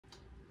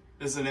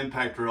This is an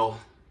impact drill,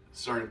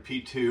 starting at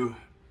P2,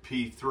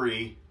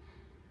 P3,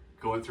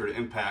 going through to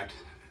impact.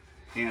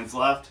 Hands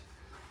left,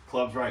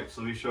 clubs right.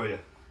 So let me show you.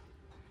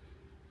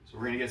 So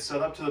we're gonna get set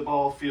up to the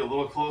ball, feet a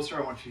little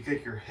closer. I want you to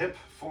kick your hip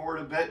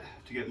forward a bit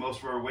to get most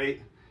of our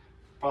weight,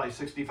 probably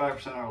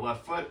 65% on our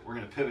left foot. We're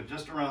gonna pivot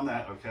just around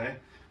that, okay?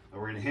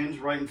 Now we're gonna hinge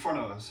right in front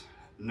of us.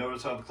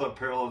 Notice how the club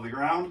parallel to the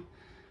ground,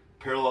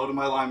 parallel to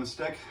my lineman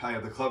stick. I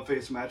have the club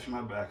face matching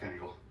my back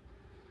angle.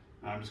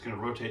 Now I'm just gonna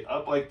rotate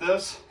up like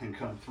this and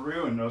come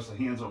through, and notice the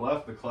hands are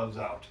left, the club's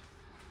out,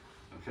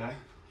 okay?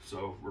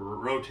 So we're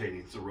rotating.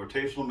 It's a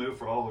rotational move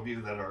for all of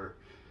you that are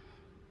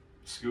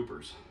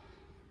scoopers.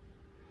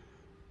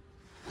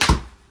 You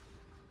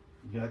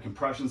get a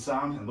compression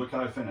sound, and look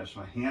how I finished.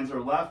 My hands are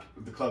left,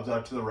 with the clubs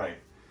out to the right.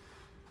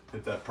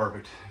 Hit that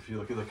perfect if you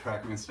look at the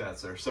TrackMan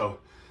stats there. So,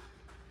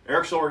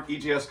 Erik Schjolberg,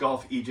 EJS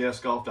Golf,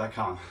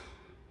 EJSGolf.com.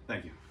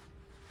 Thank you.